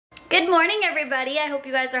Good morning, everybody. I hope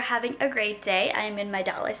you guys are having a great day. I am in my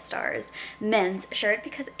Dallas Stars men's shirt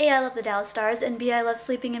because A, I love the Dallas Stars, and B, I love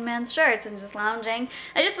sleeping in men's shirts and just lounging.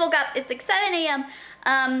 I just woke up. It's like 7 a.m.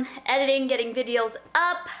 Editing, getting videos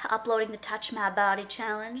up, uploading the Touch My Body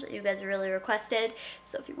challenge that you guys really requested.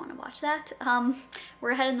 So if you want to watch that,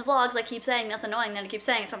 we're ahead in the vlogs. I keep saying that's annoying that I keep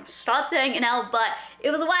saying it, so I'm gonna stop saying it now, but it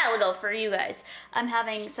was a while ago for you guys. I'm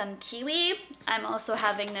having some kiwi. I'm also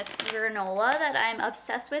having this granola that I'm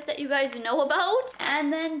obsessed with that you guys know about,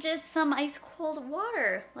 and then just some ice cold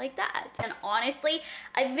water like that. And honestly,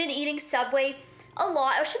 I've been eating Subway a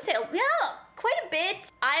lot. I should say, yeah, quite a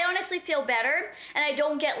bit. I honestly feel better, and I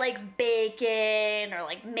don't get like bacon or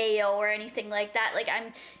like mayo or anything like that. Like,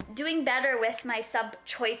 I'm doing better with my sub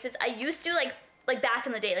choices. I used to like back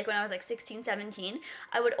in the day, like when I was like 16, 17,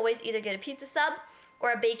 I would always either get a pizza sub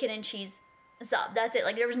or a bacon and cheese sub. That's it.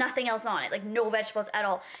 Like, there was nothing else on it, like no vegetables at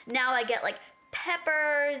all. Now I get like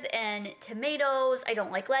peppers and tomatoes. I don't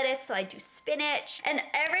like lettuce, so I do spinach. And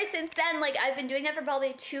ever since then, like, I've been doing that for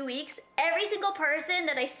probably 2 weeks. Every single person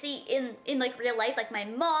that I see in like real life, like my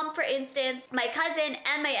mom, for instance, my cousin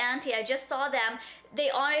and my auntie, I just saw them. They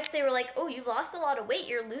honestly were like, oh, you've lost a lot of weight.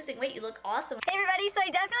 You're losing weight. You look awesome. Hey, everybody. So I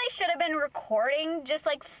definitely should have been recording just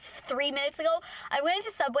like 3 minutes ago. I went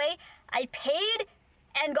into Subway. I paid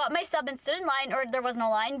and got my sub and stood in line, or there was no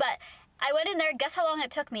line, but I went in there. Guess how long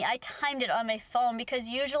it took me? I timed it on my phone because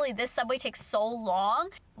usually this Subway takes so long.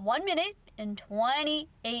 1 minute and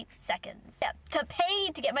 28 seconds. Yeah, to pay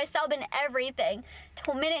to get my sub and everything.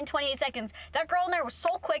 1 minute and 28 seconds. That girl in there was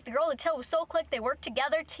so quick. The girl at the till was so quick. They worked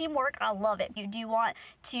together. Teamwork. I love it. Do you want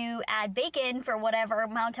to add bacon for whatever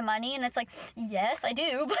amount of money? And it's like, yes, I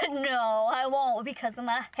do, but no, I won't because of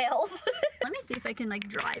my health. Let me see if I can like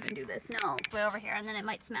drive and do this. No, way over here, and then it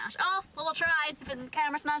might smash. Oh, well, we'll try. If the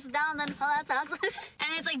camera smashes down, then oh, that sucks. And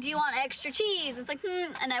it's like, do you want extra cheese? It's like,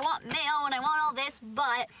 and I want mayo, and I want all this,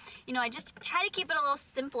 but you know, I just try to keep it a little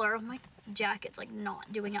simpler. My jacket's like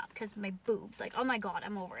not doing up because my boobs, like, oh my god,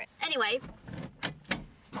 I'm over it. Anyway,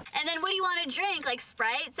 and then what do you want to drink? Like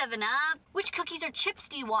Sprite, 7-Up? Which cookies or chips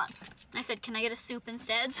do you want? And I said, can I get a soup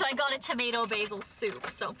instead? So I got a tomato basil soup.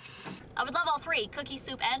 So I would love all three, cookie,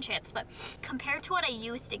 soup, and chips, but compared to what I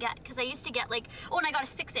used to get, because I used to get like, oh, and I got a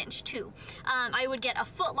 6-inch too. I would get a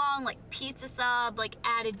foot-long like pizza sub, like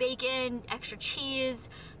added bacon, extra cheese,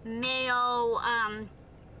 mayo,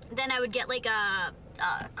 then I would get like a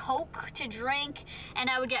Coke to drink, and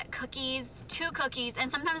I would get cookies, 2 cookies, and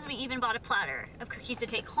sometimes we even bought a platter of cookies to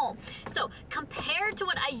take home. So compared to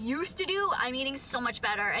what I used to do, I'm eating so much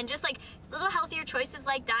better, and just like little healthier choices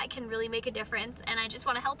like that can really make a difference. And I just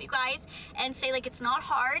want to help you guys and say, like, it's not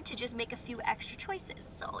hard to just make a few extra choices.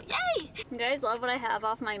 So yay! You guys love what I have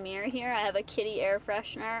off my mirror here. I have a kitty air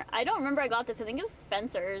freshener. I don't remember I got this. I think it was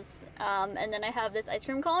Spencer's. And then I have this ice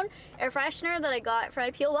cream cone air freshener that I got for my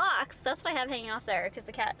peel box. That's what I have hanging off there because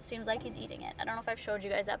the cat seems like he's eating it. I don't know if I've showed you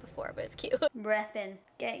guys that before, but it's cute. Reppin'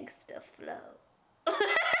 gangsta flow.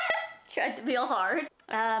 Tried to be all hard.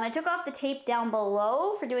 I took off the tape down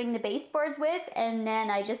below for doing the baseboards with, and then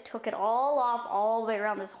I just took it all off all the way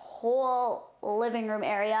around this whole living room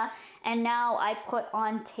area. And now I put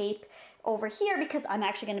on tape over here because I'm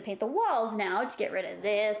actually going to paint the walls now to get rid of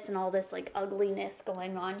this and all this like ugliness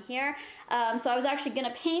going on here. So I was actually going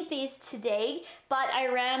to paint these today, but I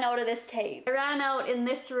ran out of this tape. I ran out in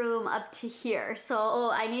this room up to here,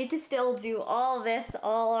 so I need to still do all this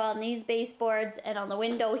all on these baseboards and on the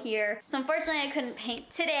window here. So unfortunately I couldn't paint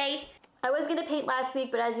today. I was going to paint last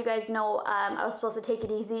week, but as you guys know, I was supposed to take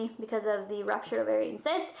it easy because of the ruptured ovarian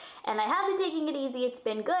cyst, and I have been taking it easy. It's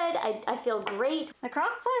been good. I feel great. My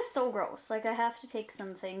crock pot is so gross. Like, I have to take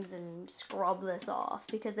some things and scrub this off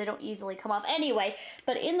because they don't easily come off anyway.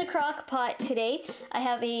 But in the crock pot today, I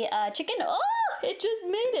have a chicken. Oh, it just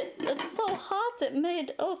made it. It's so hot. It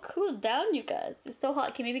made, oh, cool down, you guys. It's so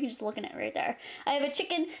hot. Okay, maybe you can just look at it right there. I have a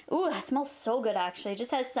chicken. Ooh, that smells so good, actually. It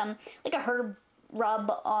just has some, like a herb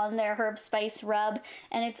rub on there, herb spice rub,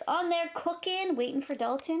 and it's on there cooking, waiting for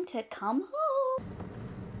Dalton to come home.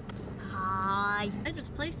 Hi. Why is this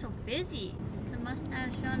place so busy? It's a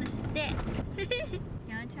mustache on a stick. You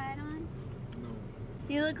wanna try it on? No.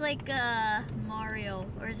 You look like Mario,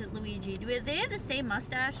 or is it Luigi? Do they have the same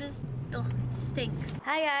mustaches? Ugh, it stinks.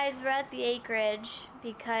 Hi guys, we're at the acreage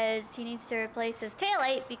because he needs to replace his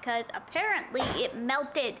taillight because apparently it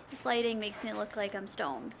melted. This lighting makes me look like I'm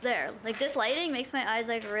stoned. There, like this lighting makes my eyes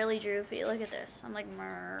like really droopy. Look at this. I'm like,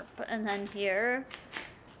 merp. And then here,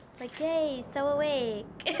 it's like, yay, so awake.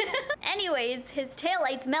 Anyways, his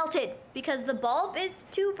taillight's melted because the bulb is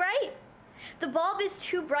too bright. The bulb is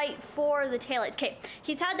too bright for the taillights. Okay,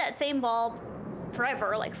 he's had that same bulb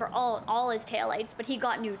forever, like for all his taillights, but he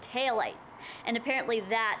got new taillights. And apparently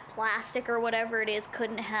that plastic or whatever it is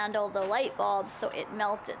couldn't handle the light bulbs, so it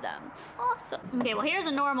melted them. Awesome. Okay, well here's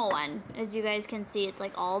a normal one. As you guys can see, it's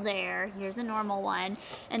like all there. Here's a normal one.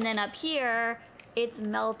 And then up here, it's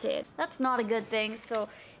melted. That's not a good thing, so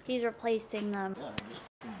he's replacing them. Yeah,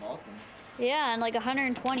 just bought them. Yeah, and like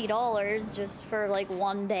 $120 just for like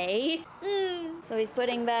one day. So he's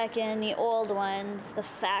putting back in the old ones, the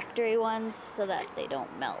factory ones, so that they don't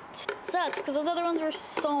melt. Sucks, because those other ones were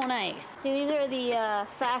so nice. See, these are the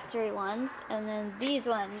factory ones, and then these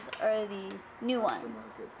ones are the new ones.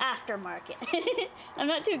 Aftermarket. I'm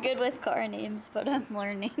not too good with car names, but I'm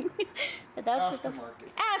learning. But that's Aftermarket.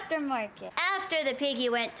 Aftermarket. After the piggy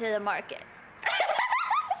went to the market.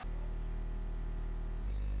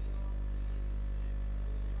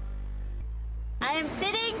 I am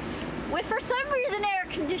sitting with, for some reason, air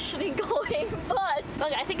conditioning going, but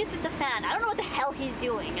look, I think it's just a fan. I don't know what the hell he's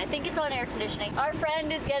doing. I think it's on air conditioning. Our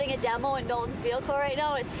friend is getting a demo in Dalton's vehicle right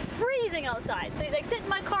now. It's freezing outside. So he's like, sit in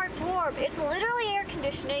my car, it's warm. It's literally air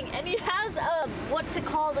conditioning, and he has a, what's it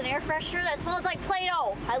called, an air freshener that smells like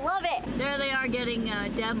Play-Doh. I love it. There they are getting a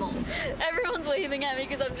demo. Everyone's waving at me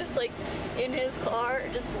because I'm just like in his car,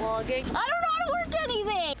 just vlogging. I don't know how to work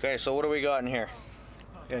anything. Okay, so what do we got in here?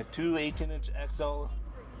 Got two 18-inch XL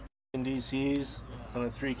DCs on a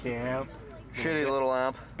 3K amp. Shitty little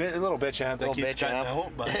amp. A little bitch amp that Little keeps bitch cutting amp.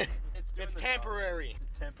 out, but It's temporary.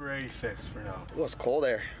 temporary fix for now. Oh, it's cold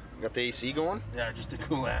there. You got the AC going? Yeah, just a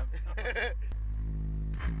cool amp.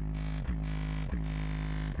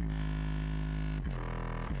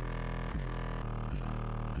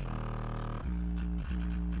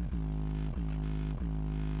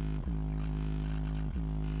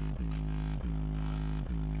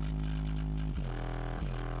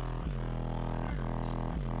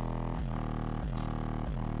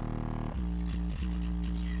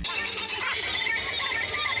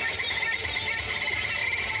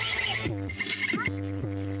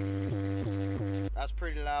 That's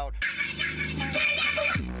pretty loud.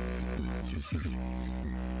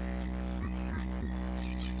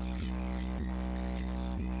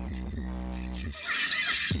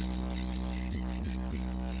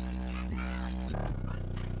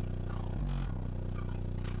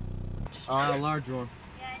 Large one.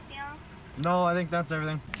 No, I think that's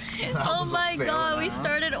everything. Oh my god, we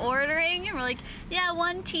started ordering and we're like, yeah,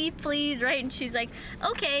 1 tea please, right? And she's like,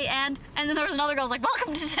 okay, and then there was another girl who's like,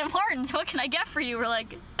 welcome to Tim Hortons, what can I get for you? We're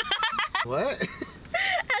like, What?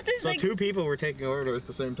 at this, So like, 2 people were taking order at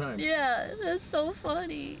the same time. yeah, that's so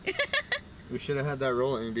funny. We should have had that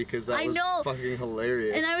rolling because that was fucking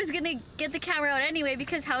hilarious. And I was gonna get the camera out anyway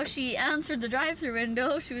because how she answered the drive-thru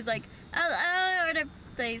window, she was like, I'll order,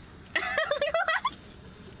 please. I was like, what?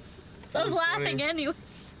 So I was laughing funny. anyway.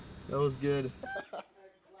 That was good.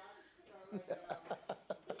 Would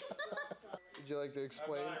you like to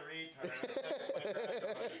explain? I'm not a retard.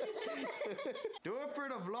 Do it for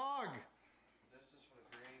the vlog. This is for the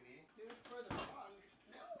gravy.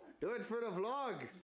 Do it for the vlog.